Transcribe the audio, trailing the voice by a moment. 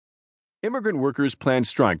Immigrant workers plan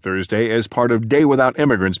strike Thursday as part of Day Without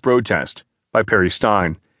Immigrants protest, by Perry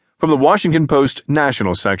Stein. From the Washington Post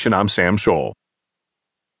National section, I'm Sam Scholl.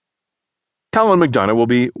 Colin McDonough will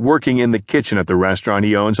be working in the kitchen at the restaurant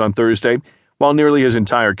he owns on Thursday, while nearly his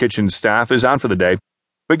entire kitchen staff is out for the day.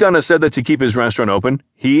 McDonough said that to keep his restaurant open,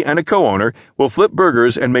 he and a co-owner will flip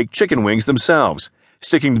burgers and make chicken wings themselves,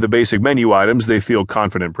 sticking to the basic menu items they feel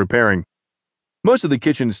confident preparing. Most of the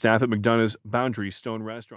kitchen staff at McDonough's Boundary Stone restaurant